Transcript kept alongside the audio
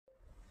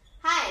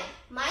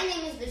My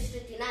name is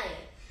Vishruti Nair.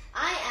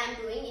 I am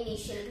doing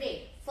initial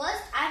grade.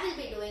 First, I will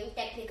be doing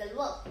technical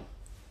work.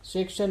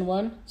 Section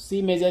 1,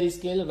 C major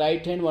scale,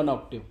 right hand 1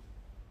 octave.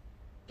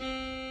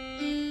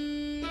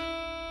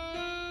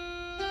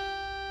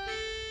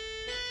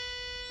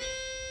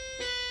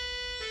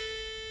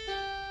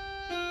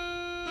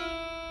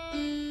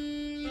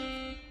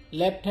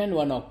 Left hand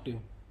 1 octave.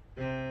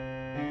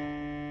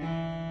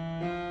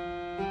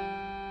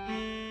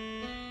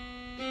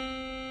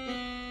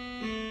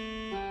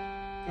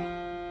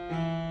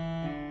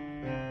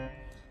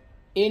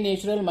 A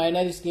natural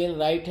minor scale,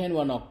 right hand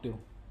 1 octave.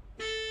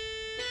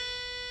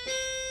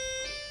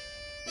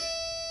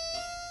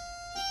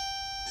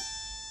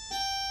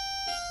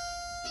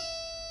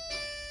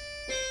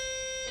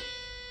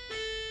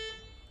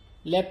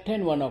 Left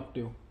hand 1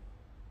 octave.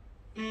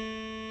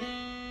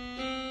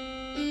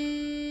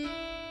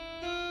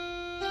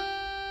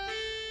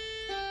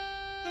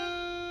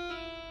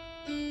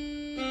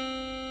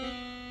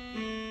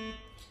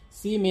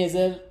 C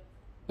major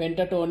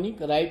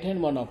pentatonic, right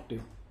hand 1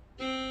 octave.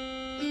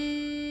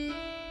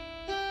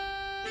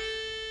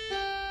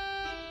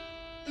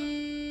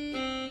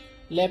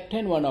 Left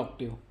hand 1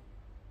 octave.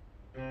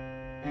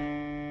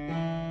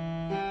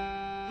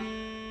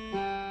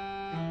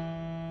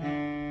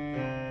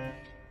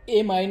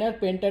 A minor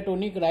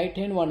pentatonic, right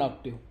hand 1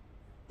 octave.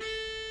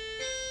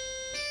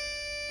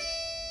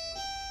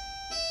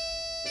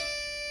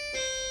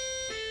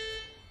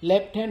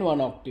 Left hand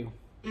 1 octave.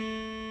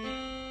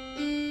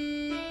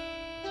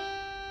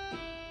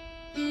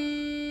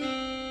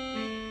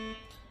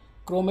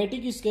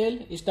 Chromatic scale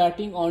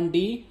starting on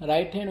D,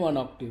 right hand 1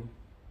 octave.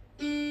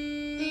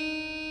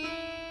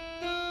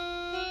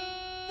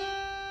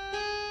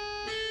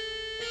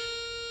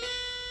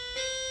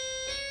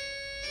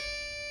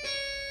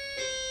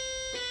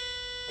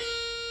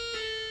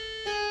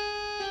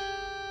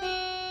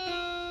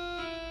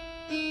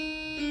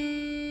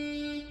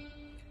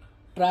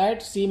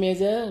 Triad C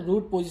major,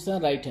 root position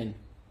right hand.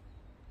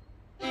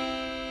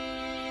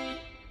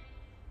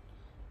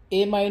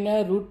 A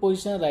minor, root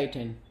position right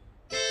hand.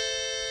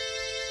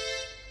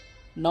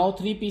 Now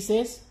 3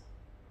 pieces.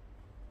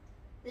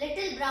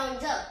 Little brown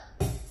jug.